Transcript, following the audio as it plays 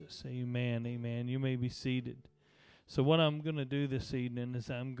Jesus. Amen, amen. You may be seated. So what I'm going to do this evening is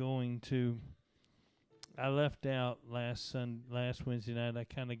I left out last Wednesday night. I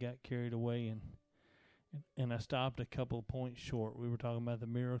kind of got carried away and I stopped a couple of points short. We were talking about the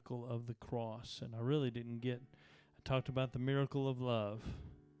miracle of the cross, and I really didn't I talked about the miracle of love,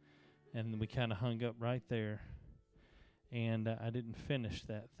 and we kind of hung up right there. And I didn't finish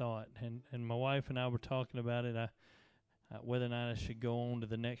that thought. And my wife and I were talking about it, whether or not I should go on to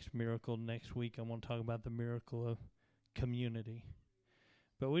the next miracle next week. I want to talk about the miracle of community.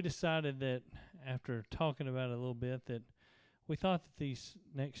 But we decided that after talking about it a little bit, that we thought that these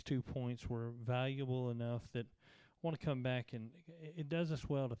next 2 points were valuable enough that I want to come back, and it does us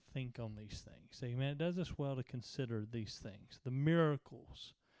well to think on these things. Amen. It does us well to consider these things, the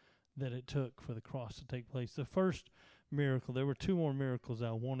miracles that it took for the cross to take place. The first miracle, there were 2 more miracles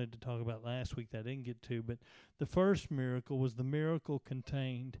I wanted to talk about last week that I didn't get to, but the first miracle was the miracle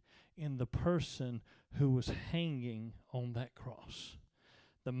contained in the person who was hanging on that cross.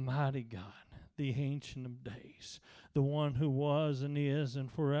 The mighty God, the Ancient of Days, the one who was and is and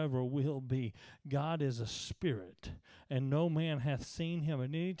forever will be. God is a spirit, and no man hath seen him at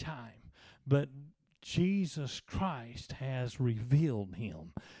any time, but Jesus Christ has revealed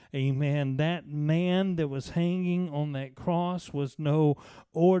him. Amen. That man that was hanging on that cross was no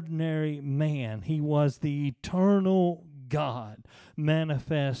ordinary man. He was the eternal God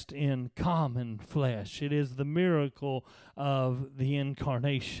manifest in common flesh. It is the miracle of the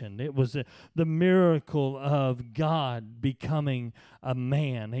incarnation. It was the miracle of God becoming a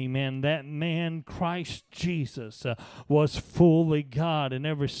man. Amen. That man, Christ Jesus, was fully God in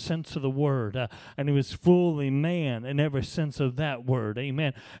every sense of the word, and he was fully man in every sense of that word.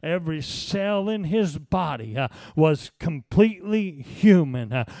 Amen. Every cell in his body was completely human,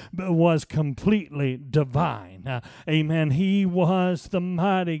 but was completely divine. Amen. He was the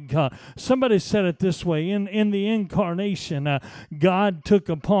mighty God. Somebody said it this way, in the incarnation, God took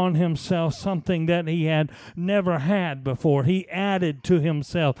upon himself something that he had never had before. He added to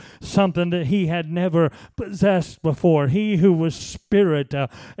himself something that he had never possessed before. He who was spirit,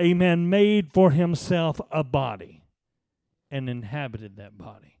 amen, made for himself a body and inhabited that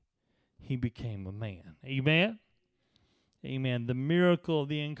body. He became a man. Amen? Amen. The miracle of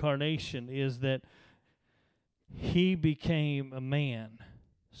the incarnation is that he became a man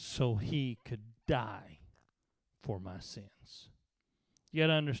so he could die for my sins. You got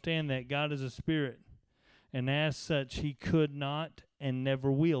to understand that God is a spirit, and as such, he could not and never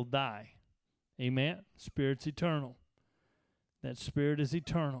will die. Amen? Spirit's eternal. That spirit is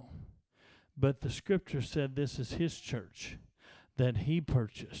eternal. But the scripture said this is his church that he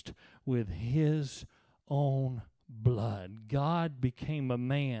purchased with his own blood. God became a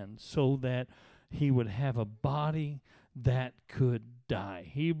man so that he would have a body that could die.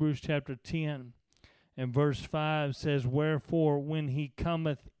 Hebrews chapter 10 and verse 5 says, "Wherefore, when he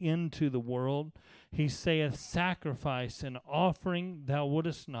cometh into the world, he saith, Sacrifice and offering thou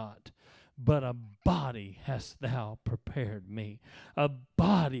wouldest not, but a body hast thou prepared me. A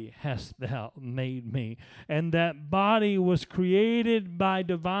body hast thou made me." And that body was created by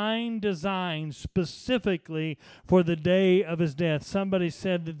divine design specifically for the day of his death. Somebody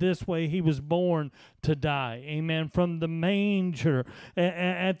said that this way he was born to die. Amen. From the manger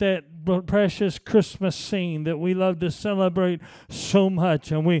at that precious Christmas scene that we love to celebrate so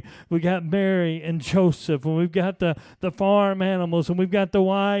much. And we got Mary and Joseph, and we've got the farm animals, and we've got the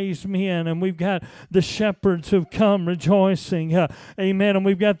wise men, and we've got the shepherds who've come rejoicing. Amen. And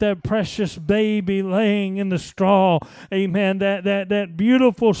we've got that precious baby laying in the straw. Amen. That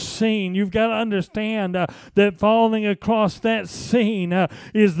beautiful scene. You've got to understand that falling across that scene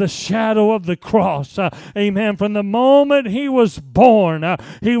is the shadow of the cross. Amen. From the moment he was born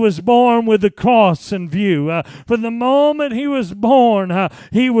with the cross in view. From the moment he was born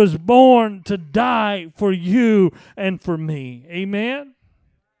to die for you and for me. Amen.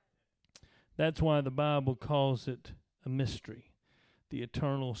 That's why the Bible calls it a mystery. The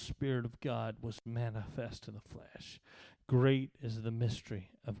eternal Spirit of God was manifest in the flesh. Great is the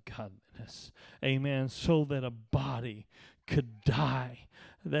mystery of godliness. Amen. So that a body could die,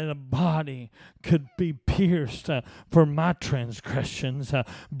 that a body could be pierced for my transgressions,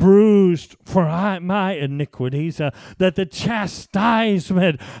 bruised for my iniquities, that the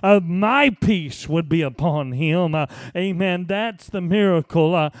chastisement of my peace would be upon him. Amen. That's the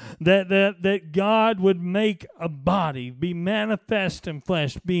miracle, that God would make a body, be manifest in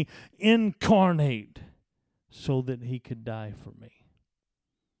flesh, be incarnate, so that he could die for me.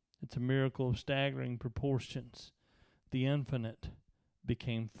 It's a miracle of staggering proportions. The infinite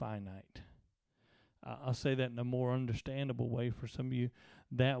became finite. I'll say that in a more understandable way for some of you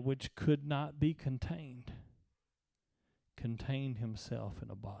that which could not be contained contained himself in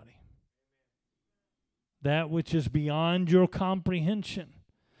a body. That which is beyond your comprehension,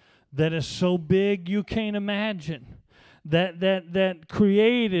 that is so big you can't imagine, that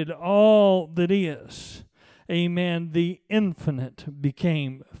created all that is. Amen. The infinite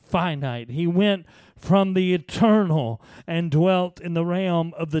became finite. He went from the eternal and dwelt in the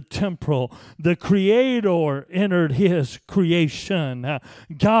realm of the temporal. The Creator entered His creation.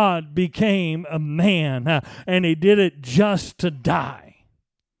 God became a man, and He did it just to die.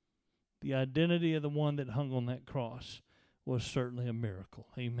 The identity of the one that hung on that cross was certainly a miracle.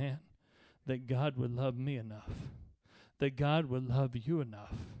 Amen. That God would love me enough. That God would love you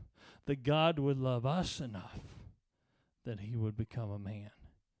enough. That God would love us enough that He would become a man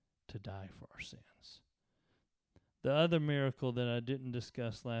to die for our sins. The other miracle that I didn't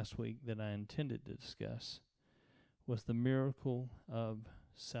discuss last week that I intended to discuss was the miracle of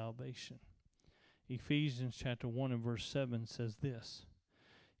salvation. Ephesians chapter 1 and verse 7 says this,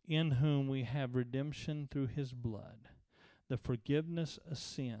 in whom we have redemption through His blood, the forgiveness of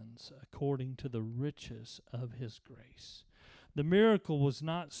sins according to the riches of His grace. The miracle was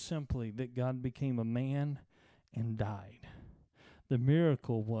not simply that God became a man and died. The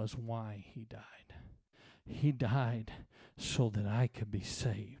miracle was why He died. He died so that I could be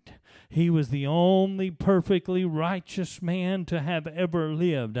saved. He was the only perfectly righteous man to have ever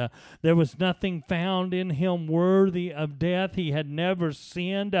lived. There was nothing found in Him worthy of death. He had never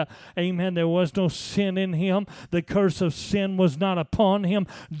sinned. Amen. There was no sin in Him. The curse of sin was not upon Him.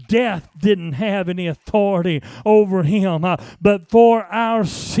 Death didn't have any authority over Him. But for our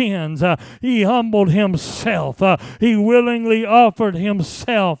sins, He humbled Himself. He willingly offered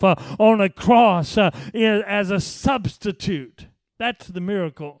Himself on a cross as a substitute. That's the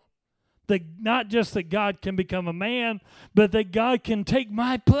miracle. That not just that God can become a man, but that God can take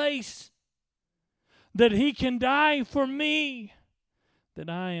my place. That He can die for me. That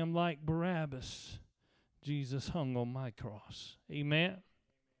I am like Barabbas. Jesus hung on my cross. Amen.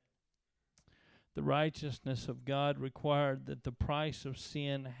 The righteousness of God required that the price of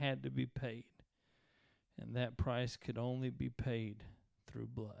sin had to be paid. And that price could only be paid through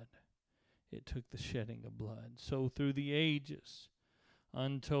blood. It took the shedding of blood. So through the ages,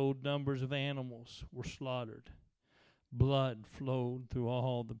 untold numbers of animals were slaughtered. Blood flowed through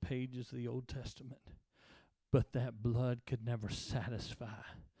all the pages of the Old Testament. But that blood could never satisfy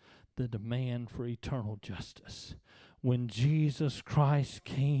the demand for eternal justice. When Jesus Christ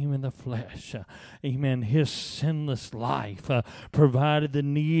came in the flesh, amen, His sinless life provided the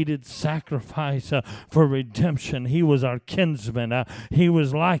needed sacrifice for redemption. He was our kinsman. He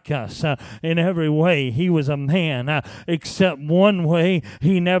was like us in every way. He was a man, except one way: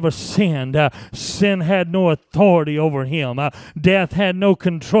 He never sinned. Sin had no authority over Him. Death had no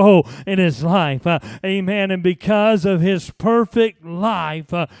control in His life. Amen. And because of His perfect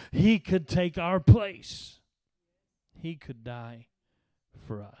life, He could take our place. He could die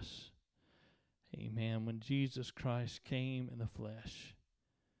for us. Amen. When Jesus Christ came in the flesh,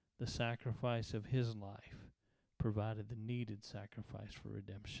 the sacrifice of His life provided the needed sacrifice for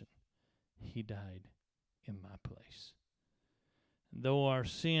redemption. He died in my place. And though our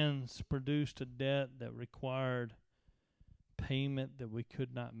sins produced a debt that required payment that we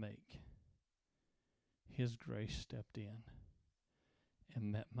could not make, His grace stepped in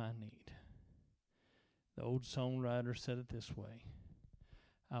and met my need. The old songwriter said it this way: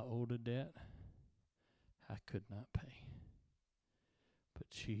 I owed a debt I could not pay, but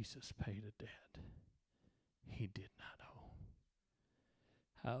Jesus paid a debt He did not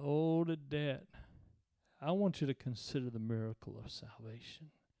owe. I owed a debt. I want you to consider the miracle of salvation.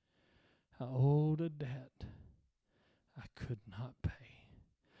 I owed a debt I could not pay.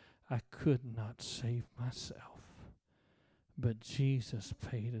 I could not save myself, but Jesus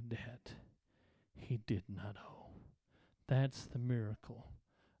paid a debt He did not owe. That's the miracle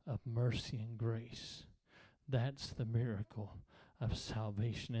of mercy and grace. That's the miracle of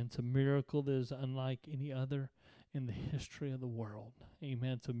salvation. And it's a miracle that is unlike any other in the history of the world.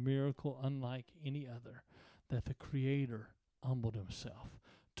 Amen. It's a miracle unlike any other, that the Creator humbled Himself,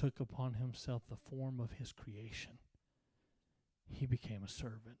 took upon Himself the form of His creation. He became a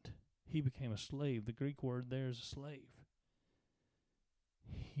servant. He became a slave. The Greek word there is a slave.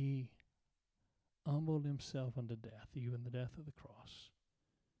 He humbled Himself unto death, even the death of the cross,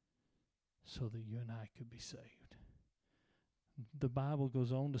 so that you and I could be saved. The Bible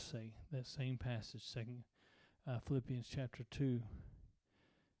goes on to say, that same passage, Philippians chapter 2,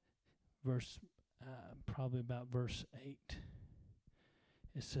 probably about verse 8,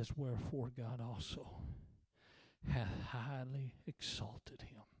 it says, wherefore God also hath highly exalted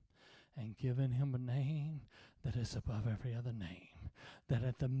him and given him a name that is above every other name, that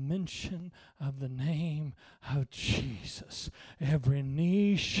at the mention of the name of Jesus, every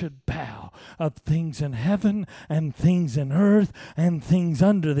knee should bow, of things in heaven and things in earth and things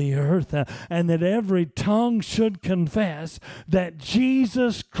under the earth, and that every tongue should confess that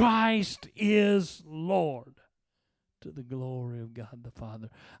Jesus Christ is Lord, to the glory of God the Father.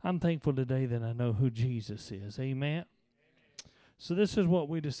 I'm thankful today that I know who Jesus is. Amen. So this is what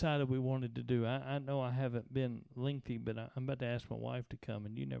we decided we wanted to do. I know I haven't been lengthy, but I'm about to ask my wife to come,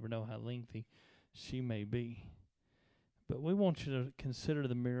 and you never know how lengthy she may be. But we want you to consider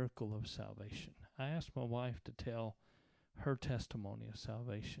the miracle of salvation. I asked my wife to tell her testimony of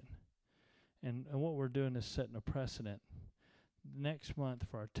salvation. And what we're doing is setting a precedent next month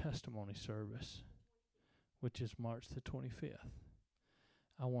for our testimony service, which is March the 25th.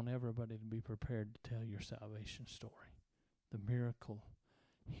 I want everybody to be prepared to tell your salvation story. The miracle,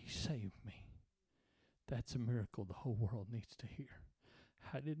 he saved me. That's a miracle the whole world needs to hear.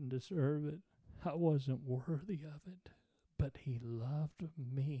 I didn't deserve it. I wasn't worthy of it. But he loved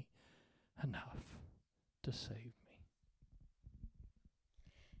me enough to save me.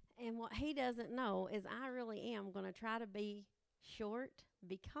 And what he doesn't know is I really am going to try to be short,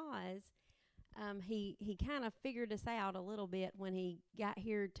 because he kind of figured us out a little bit when he got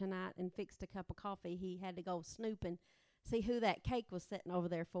here tonight and fixed a cup of coffee. He had to go snooping, see who that cake was sitting over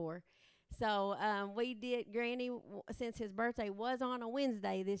there for. So we did, Granny, since his birthday was on a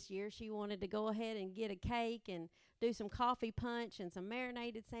Wednesday this year, she wanted to go ahead and get a cake and do some coffee punch and some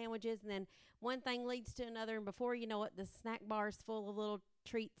marinated sandwiches. And then one thing leads to another, and before you know it, the snack bar is full of little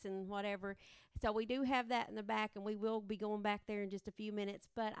treats and whatever. So we do have that in the back, and we will be going back there in just a few minutes.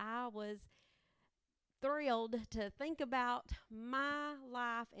 But I was thrilled to think about my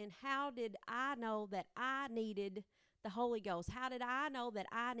life and how did I know that I needed the Holy Ghost? How did I know that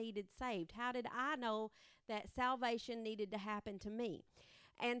I needed saved? How did I know that salvation needed to happen to me?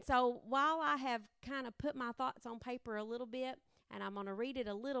 And so while I have kind of put my thoughts on paper a little bit, and I'm going to read it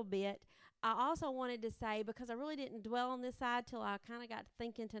a little bit, I also wanted to say, because I really didn't dwell on this side till I kind of got to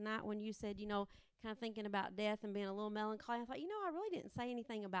thinking tonight when you said, kind of thinking about death and being a little melancholy. I thought, I really didn't say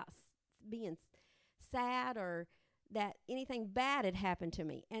anything about being sad or that anything bad had happened to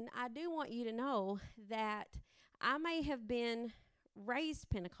me. And I do want you to know that I may have been raised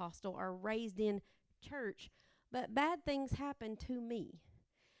Pentecostal or raised in church, but bad things happened to me.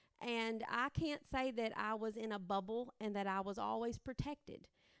 And I can't say that I was in a bubble and that I was always protected,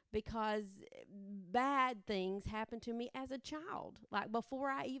 because bad things happened to me as a child. Like before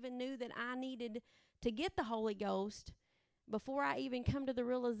I even knew that I needed to get the Holy Ghost, before I even come to the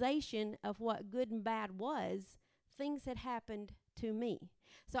realization of what good and bad was, things had happened to me.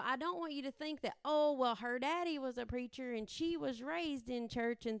 So I don't want you to think that, her daddy was a preacher and she was raised in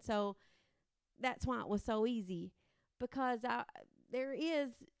church, and so that's why it was so easy. Because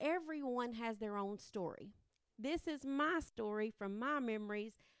everyone has their own story. This is my story from my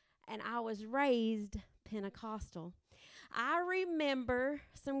memories, and I was raised Pentecostal. I remember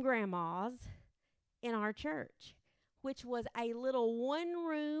some grandmas in our church, which was a little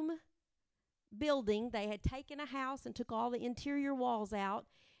one-room building. They had taken a house and took all the interior walls out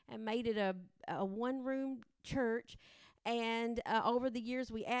and made it a one-room church. And over the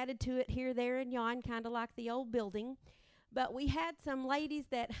years, we added to it here, there, and yon, kind of like the old building. But we had some ladies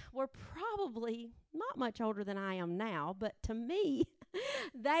that were probably not much older than I am now, but to me,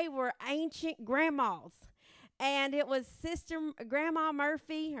 they were ancient grandmas. And it was Grandma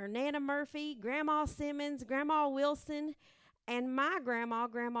Murphy, or Nana Murphy, Grandma Simmons, Grandma Wilson, and my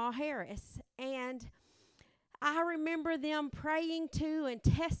Grandma Harris. And I remember them praying to and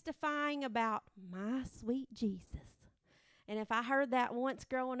testifying about my sweet Jesus. And if I heard that once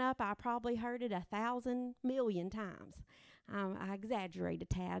growing up, I probably heard it 1,000 million times. I exaggerate a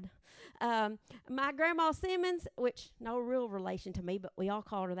tad. My Grandma Simmons, which no real relation to me, but we all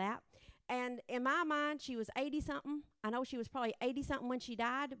called her that. And in my mind, she was 80-something. I know she was probably 80-something when she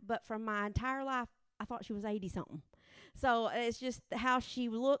died, but from my entire life, I thought she was 80-something. So it's just how she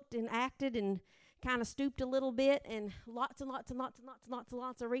looked and acted, and kind of stooped a little bit, and lots of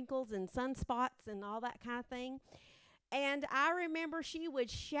wrinkles and sunspots and all that kind of thing. And I remember she would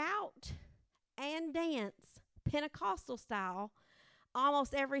shout and dance Pentecostal style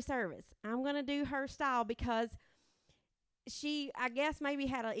almost every service. I'm going to do her style because she, I guess, maybe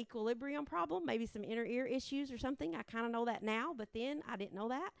had an equilibrium problem, maybe some inner ear issues or something. I kind of know that now, but then I didn't know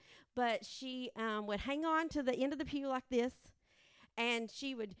that. But she would hang on to the end of the pew like this, and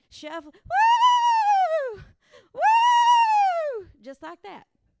she would shove, woo, woo, just like that.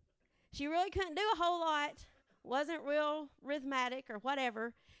 She really couldn't do a whole lot wasn't real rhythmic or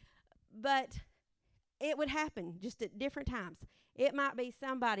whatever, but it would happen just at different times. It might be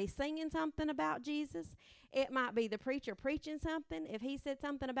somebody singing something about Jesus. It might be the preacher preaching something. If he said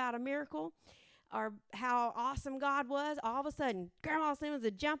something about a miracle or how awesome God was, all of a sudden, Grandma Simmons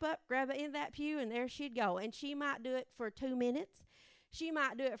would jump up, grab it in that pew, and there she'd go. And she might do it for 2 minutes. She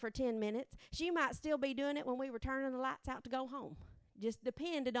might do it for 10 minutes. She might still be doing it when we were turning the lights out to go home. Just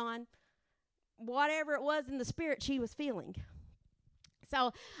depended on whatever it was in the spirit she was feeling.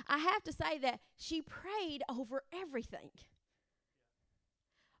 So I have to say that she prayed over everything.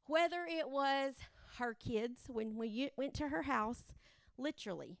 Whether it was her kids, when we went to her house,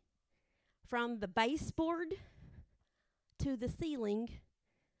 literally, from the baseboard to the ceiling,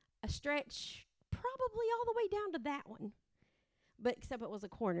 a stretch probably all the way down to that one, but except it was a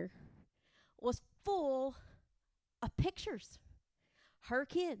corner, was full of pictures. Her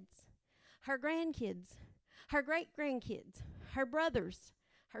kids, her grandkids, her great-grandkids, her brothers,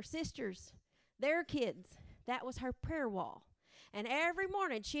 her sisters, their kids. That was her prayer wall. And every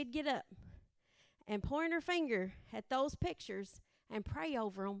morning she'd get up and point her finger at those pictures and pray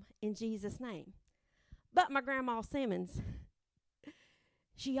over them in Jesus' name. But my Grandma Simmons,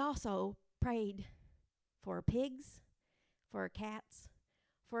 she also prayed for her pigs, for her cats,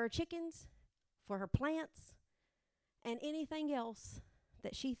 for her chickens, for her plants, and anything else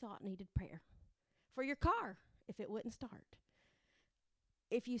that she thought needed prayer. For your car, if it wouldn't start.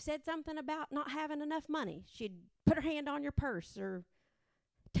 If you said something about not having enough money, she'd put her hand on your purse or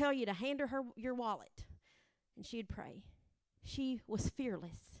tell you to hand her your wallet, and she'd pray. She was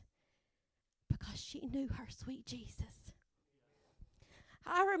fearless because she knew her sweet Jesus.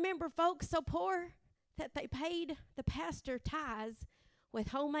 I remember folks so poor that they paid the pastor tithes with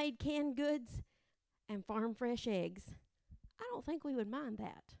homemade canned goods and farm fresh eggs. I don't think we would mind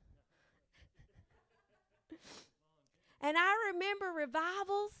that. And I remember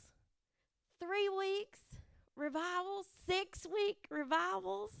revivals, 3 weeks, revivals, 6-week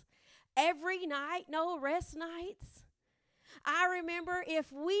revivals, every night, no rest nights. I remember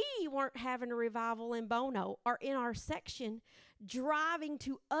if we weren't having a revival in Bono or in our section, driving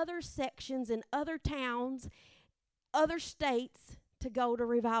to other sections in other towns, other states to go to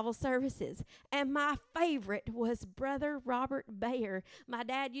revival services. And my favorite was Brother Robert Bayer. My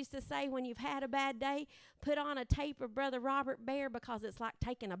dad used to say, when you've had a bad day, put on a tape of Brother Robert Bayer because it's like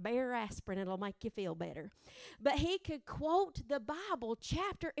taking a Bayer aspirin. It'll make you feel better. But he could quote the Bible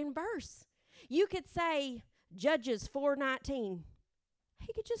chapter and verse. You could say Judges 4:19.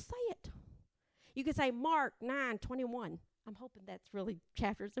 He could just say it. You could say Mark 9:21. I'm hoping that's really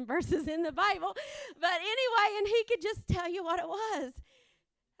chapters and verses in the Bible. But anyway, and he could just tell you what it was.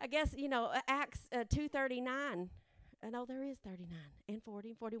 I guess, Acts 2:39. No, there is 39 and 40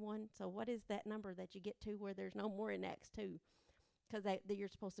 and 41. So what is that number that you get to where there's no more in Acts 2? Because you're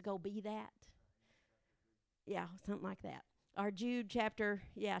supposed to go be that. Yeah, something like that. Or Jude chapter,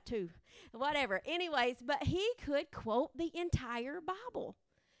 2. Whatever. Anyways, but he could quote the entire Bible.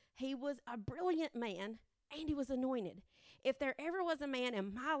 He was a brilliant man, and he was anointed. If there ever was a man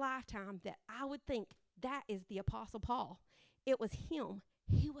in my lifetime that I would think that is the Apostle Paul, it was him.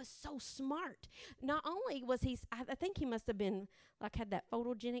 He was so smart. Not only was he, I think he must have been, had that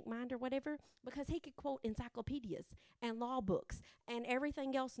photogenic mind or whatever, because he could quote encyclopedias and law books and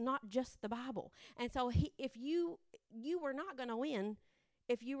everything else, not just the Bible. And so if you were not going to win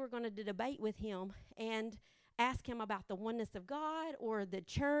if you were going to debate with him and ask him about the oneness of God or the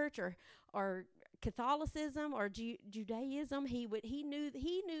church or Catholicism or Judaism. He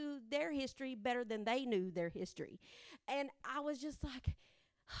knew their history better than they knew their history. And I was just like,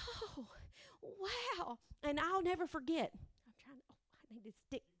 oh, wow. And I'll never forget. I need to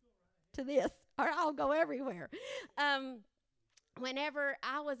stick to this or I'll go everywhere. Whenever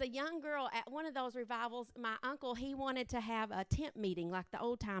I was a young girl at one of those revivals, my uncle, he wanted to have a tent meeting like the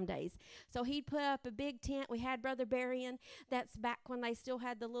old time days. So he'd put up a big tent. We had Brother Berrien. That's back when they still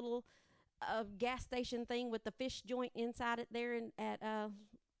had the little gas station thing with the fish joint inside it there at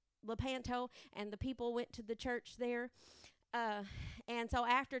Lepanto, and the people went to the church there. And so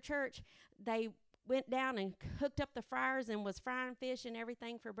after church, they went down and hooked up the fryers and was frying fish and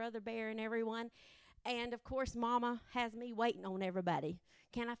everything for Brother Bear and everyone. And, of course, Mama has me waiting on everybody.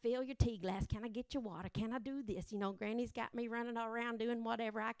 Can I fill your tea glass? Can I get your water? Can I do this? Granny's got me running around doing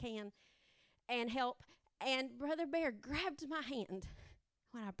whatever I can and help. And Brother Bear grabbed my hand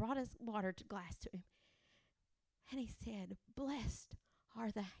when I brought his water glass to him. And he said, "Blessed are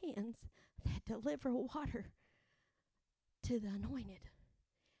the hands that deliver water to the anointed."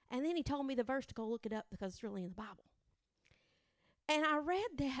 And then he told me the verse to go look it up because it's really in the Bible. And I read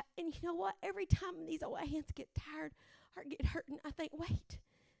that, and you know what? Every time these old hands get tired or get hurting, I think, wait,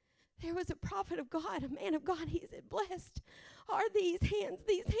 there was a prophet of God, a man of God. He said, blessed are these hands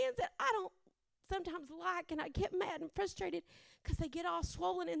that I don't sometimes like, and I get mad and frustrated because they get all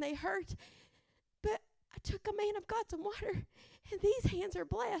swollen and they hurt. But I took a man of God some water, and these hands are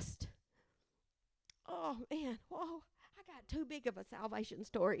blessed. Oh, man. Whoa. I got too big of a salvation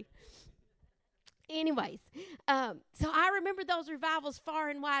story. Anyways, so I remember those revivals far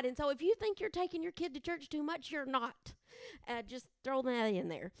and wide. And so if you think you're taking your kid to church too much, you're not. Just throw that in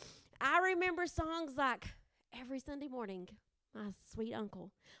there. I remember songs like every Sunday morning, my sweet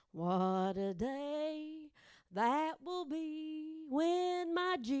uncle, what a day that will be when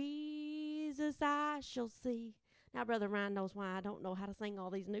my Jesus I shall see. Now, Brother Ryan knows why I don't know how to sing all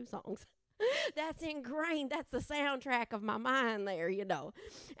these new songs. That's ingrained. That's the soundtrack of my mind there, you know.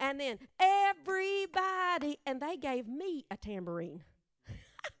 And then everybody, and they gave me a tambourine.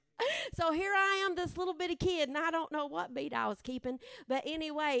 So here I am, this little bitty kid, and I don't know what beat I was keeping. But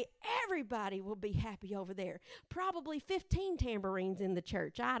anyway, everybody will be happy over there. Probably 15 tambourines in the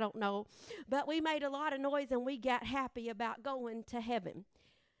church. I don't know. But we made a lot of noise, and we got happy about going to heaven.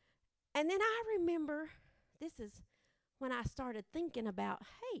 And then I remember, this is when I started thinking about,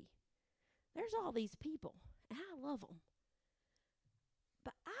 hey, there's all these people, and I love them.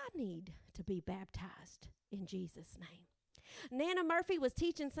 But I need to be baptized in Jesus' name. Nana Murphy was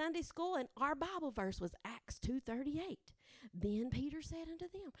teaching Sunday school, and our Bible verse was Acts 2:38. Then Peter said unto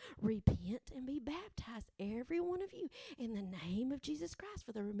them, repent and be baptized, every one of you, in the name of Jesus Christ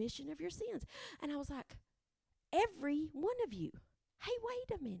for the remission of your sins. And I was like, every one of you. Hey,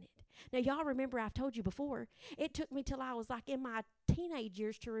 wait a minute. Now, y'all remember I've told you before, it took me till I was like in my teenage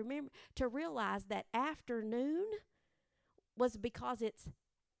years to realize that afternoon was because it's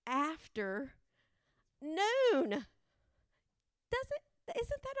after noon.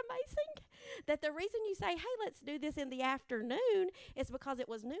 Isn't that amazing? That the reason you say, hey, let's do this in the afternoon is because it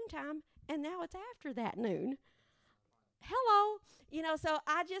was noontime, and now it's after that noon. Hello. You know, so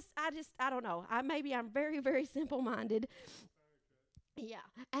I don't know. Maybe I'm very, very simple-minded. Yeah.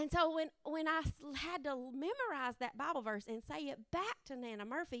 And so when I had to memorize that Bible verse and say it back to Nana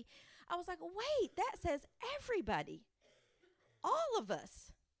Murphy, I was like, wait, that says everybody. All of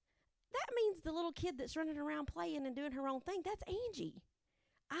us. That means the little kid that's running around playing and doing her own thing, that's Angie.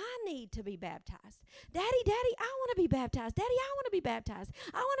 I need to be baptized. Daddy, I want to be baptized. Daddy, I want to be baptized.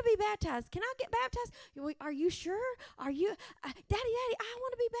 I want to be baptized. Can I get baptized? Are you sure? Are you? Daddy, I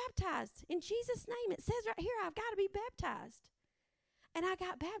want to be baptized. In Jesus' name, it says right here, I've got to be baptized. And I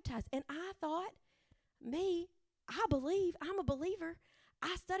got baptized. And I thought, I believe, I'm a believer.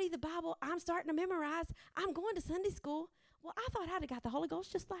 I study the Bible. I'm starting to memorize. I'm going to Sunday school. Well, I thought I'd have got the Holy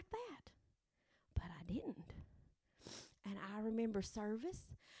Ghost just like that. But I didn't. And I remember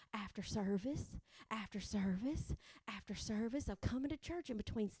service after service after service after service of coming to church in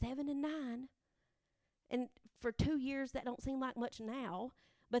between 7 and 9. And for 2 years, that don't seem like much now.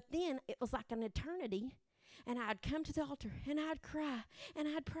 But then it was like an eternity. And I'd come to the altar, and I'd cry, and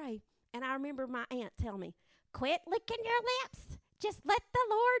I'd pray. And I remember my aunt tell me, quit licking your lips. Just let the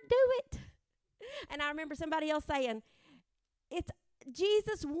Lord do it. And I remember somebody else saying,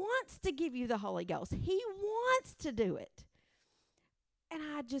 Jesus wants to give you the Holy Ghost. He wants to do it. And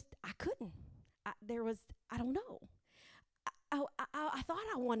I couldn't. I don't know. I thought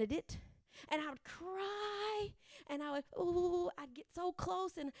I wanted it. And I would cry, and I'd get so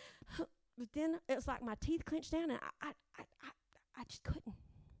close, and but then it was like my teeth clenched down, and I just couldn't.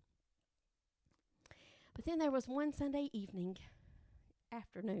 But then there was one Sunday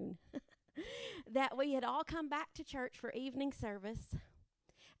afternoon, that we had all come back to church for evening service,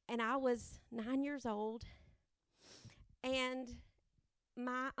 and I was 9 years old, and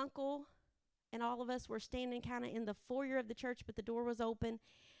my uncle and all of us were standing kind of in the foyer of the church, but the door was open,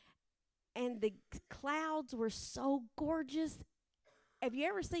 and the clouds were so gorgeous. Have you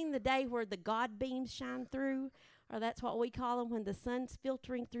ever seen the day where the God beams shine through? Or that's what we call them, when the sun's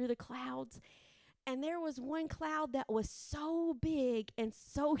filtering through the clouds. And there was one cloud that was so big and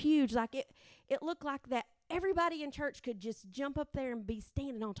so huge, like it looked like that everybody in church could just jump up there and be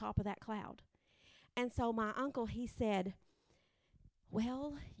standing on top of that cloud. And so my uncle, he said,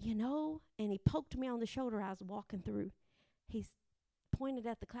 well, and he poked me on the shoulder. I was walking through. He pointed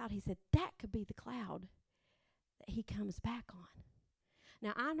at the cloud. He said, that could be the cloud that he comes back on.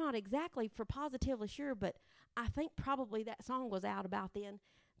 Now, I'm not exactly for positively sure, but I think probably that song was out about then.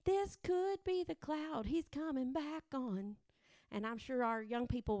 This could be the cloud he's coming back on. And I'm sure our young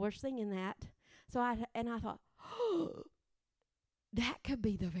people were singing that. So I thought, oh, that could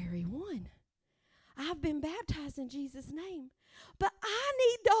be the very one. I've been baptized in Jesus' name, but I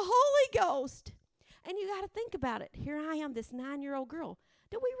need the Holy Ghost. And you got to think about it. Here I am, this 9-year-old girl.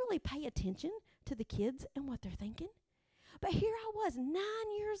 Do we really pay attention to the kids and what they're thinking? But here I was, 9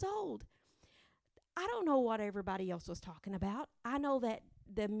 years old. I don't know what everybody else was talking about. I know that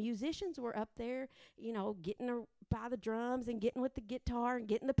the musicians were up there, getting by the drums and getting with the guitar and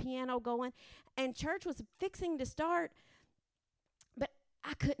getting the piano going. And church was fixing to start, but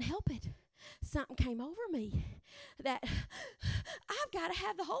I couldn't help it. Something came over me that I've got to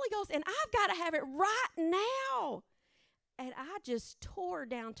have the Holy Ghost, and I've got to have it right now. And I just tore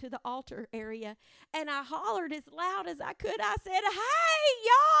down to the altar area, and I hollered as loud as I could. I said, "Hey,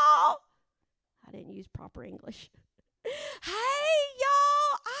 y'all!" I didn't use proper English. "Hey,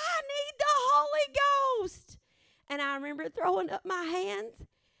 y'all, I need the Holy Ghost." And I remember throwing up my hands,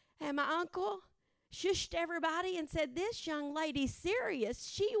 and my uncle shushed everybody and said, "This young lady's serious.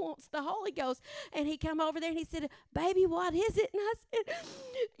 She wants the Holy Ghost." And he come over there and he said, "Baby, what is it?" And I said,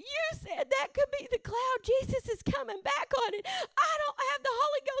 "You said that could be the cloud. Jesus is coming back on it. I don't have the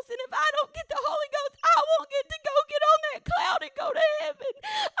Holy Ghost, and if I don't get the Holy Ghost, I won't get to go get on that cloud and go to heaven.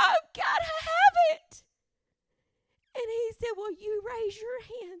 I've got to have it." And he said, "Well, you raise your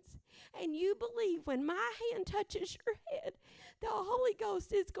hands, and you believe when my hand touches your head, the Holy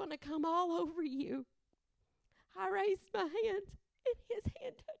Ghost is going to come all over you." I raised my hand, and his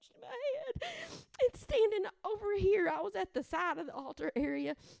hand touched my head. And standing over here, I was at the side of the altar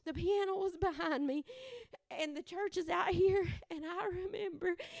area. The piano was behind me, and the church is out here. And I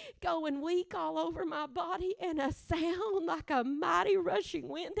remember going weak all over my body, and a sound like a mighty rushing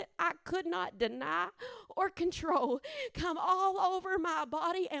wind that I could not deny or control come all over my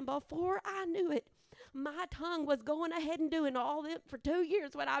body. And before I knew it, my tongue was going ahead and doing all that for 2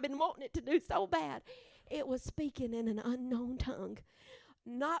 years, what I've been wanting it to do so bad. It was speaking in an unknown tongue,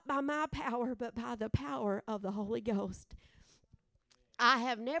 not by my power, but by the power of the Holy Ghost. I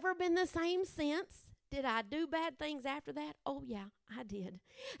have never been the same since. Did I do bad things after that? Oh, yeah, I did.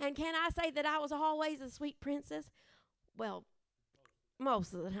 And can I say that I was always a sweet princess? Well,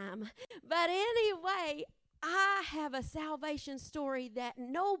 most of the time. But anyway, I have a salvation story that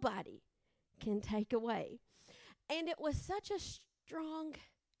nobody can take away. And it was such a strong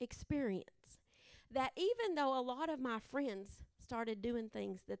experience that even though a lot of my friends started doing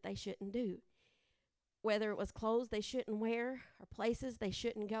things that they shouldn't do, whether it was clothes they shouldn't wear or places they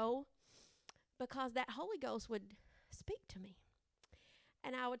shouldn't go, because that Holy Ghost would speak to me.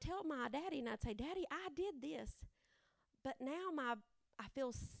 And I would tell my daddy, and I'd say, "Daddy, I did this, but now I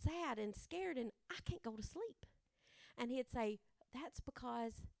feel sad and scared, and I can't go to sleep." And he'd say, "That's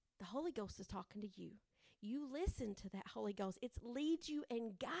because the Holy Ghost is talking to you. You listen to that Holy Ghost. It leads you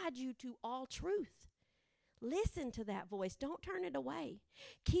and guides you to all truth. Listen to that voice. Don't turn it away.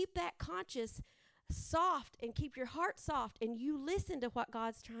 Keep that conscience soft and keep your heart soft, and you listen to what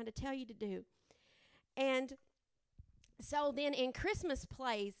God's trying to tell you to do." And so then in Christmas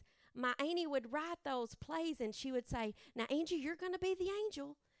plays, my auntie would write those plays, and she would say, "Now, Angie, you're going to be the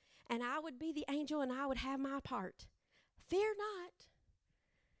angel." And I would be the angel, and I would have my part. "Fear not.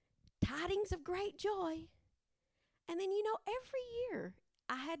 Tidings of great joy." And then, every year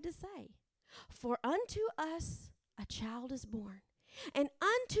I had to say, "For unto us a child is born, and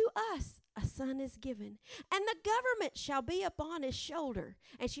unto us a son is given, and the government shall be upon his shoulder."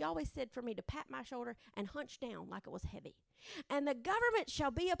 And she always said for me to pat my shoulder and hunch down like it was heavy. "And the government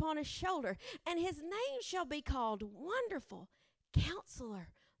shall be upon his shoulder, and his name shall be called Wonderful,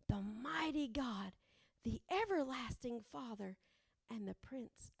 Counselor, the Mighty God, the Everlasting Father, and the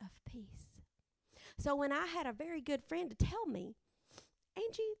Prince of Peace." So when I had a very good friend to tell me,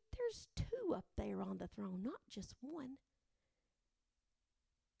 "Angie, there's 2 up there on the throne, not just 1.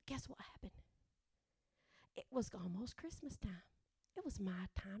 Guess what happened? It was almost Christmas time. It was my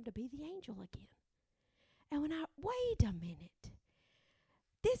time to be the angel again. And wait a minute.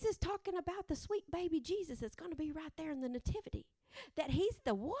 This is talking about the sweet baby Jesus that's going to be right there in the nativity. That he's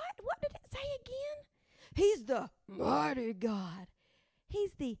the what? What did it say again? He's the mighty God.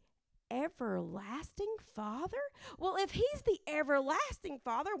 He's the everlasting Father? Well, if he's the everlasting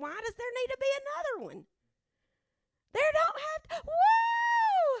Father, why does there need to be another one? There don't have to.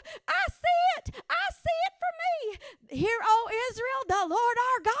 Whoa! I see it. I see it for me. "Hear, O Israel, the Lord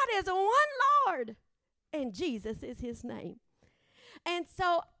our God is one Lord, and Jesus is his name." And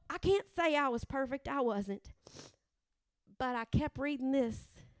so I can't say I was perfect. I wasn't. But I kept reading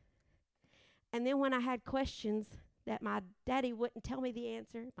this. And then when I had questions that my daddy wouldn't tell me the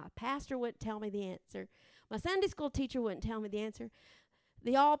answer, my pastor wouldn't tell me the answer, my Sunday school teacher wouldn't tell me the answer,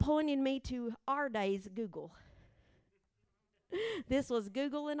 they all pointed me to our day's Google. This was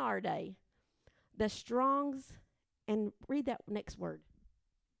Google in our day. The Strong's, and read that next word.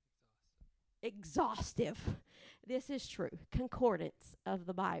 Exhaustive. This is true. Concordance of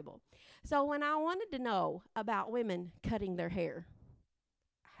the Bible. So when I wanted to know about women cutting their hair,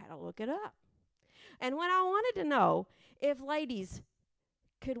 I had to look it up. And when I wanted to know if ladies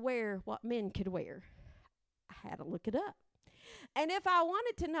could wear what men could wear, I had to look it up. And if I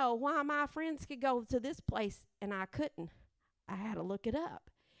wanted to know why my friends could go to this place and I couldn't, I had to look it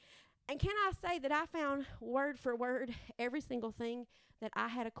up. And can I say that I found word for word every single thing that I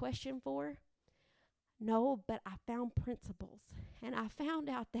had a question for? No, but I found principles. And I found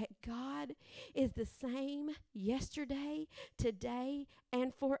out that God is the same yesterday, today,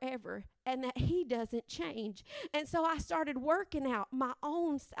 and forever, and that He doesn't change. And so I started working out my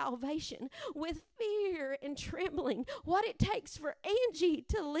own salvation with fear and trembling, what it takes for Angie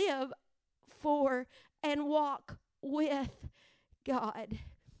to live for and walk with God.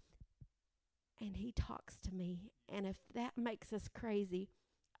 And He talks to me, and if that makes us crazy,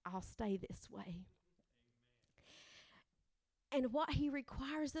 I'll stay this way. And what He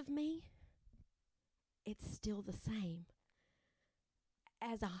requires of me, it's still the same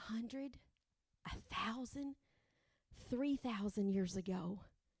as 100, 1,000, 3,000 years ago.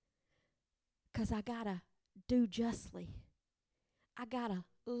 'Cause I gotta do justly. I gotta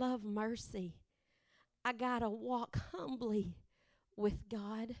love mercy. I gotta walk humbly with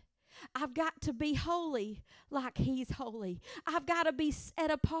God. I've got to be holy like He's holy. I've got to be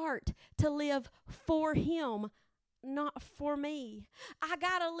set apart to live for Him, not for me. I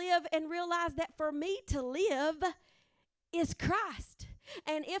got to live and realize that for me to live is Christ.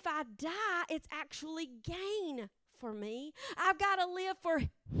 And if I die, it's actually gain for me. I've got to live for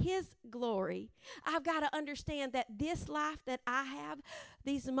His glory. I've got to understand that this life that I have,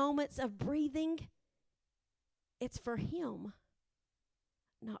 these moments of breathing, it's for Him,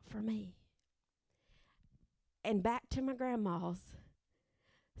 not for me. And back to my grandma's.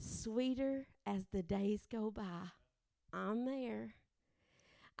 Sweeter as the days go by. I'm there.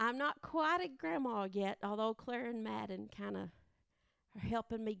 I'm not quite a grandma yet, although Claire and Madden kind of are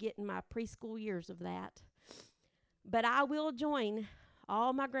helping me get in my preschool years of that. But I will join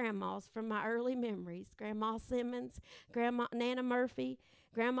all my grandmas from my early memories. Grandma Simmons, Grandma Nana Murphy,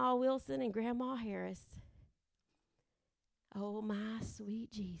 Grandma Wilson, and Grandma Harris. Oh, my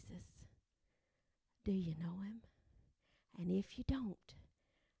sweet Jesus. Do you know Him? And if you don't,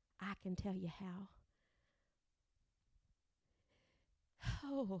 I can tell you how.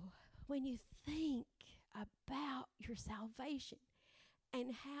 Oh, when you think about your salvation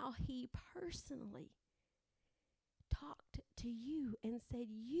and how He personally talked to you and said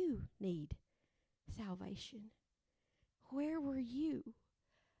you need salvation. Where were you?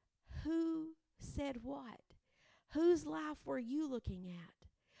 Who said what? Whose life were you looking at?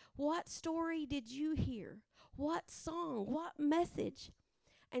 What story did you hear? What song? What message?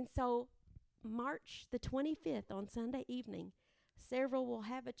 And so March the 25th on Sunday evening, several will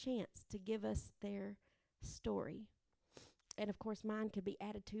have a chance to give us their story. And of course, mine could be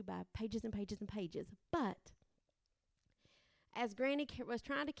added to by pages and pages and pages. But as Granny was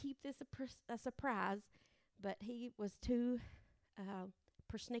trying to keep this a surprise, but he was too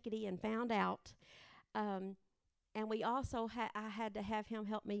persnickety and found out. And we also I had to have him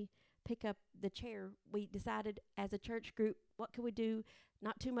help me pick up the chair. We decided as a church group, what could we do?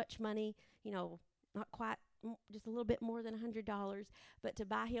 Not too much money, not quite, just a little bit more than $100, but to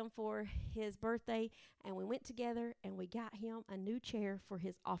buy him for his birthday. And we went together and we got him a new chair for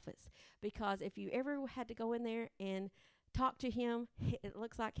his office. Because if you ever had to go in there and talk to him, it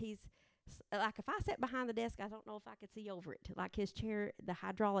looks like he's, like if I sat behind the desk, I don't know if I could see over it. Like his chair, the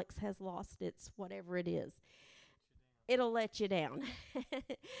hydraulics has lost its whatever it is. It'll let you down.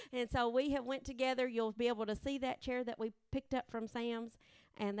 And so we have went together. You'll be able to see that chair that we picked up from Sam's,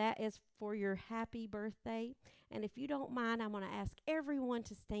 and that is for your happy birthday. And if you don't mind, I'm going to ask everyone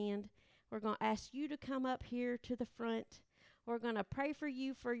to stand. We're going to ask you to come up here to the front. We're going to pray for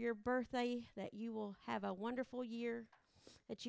you for your birthday, that you will have a wonderful year.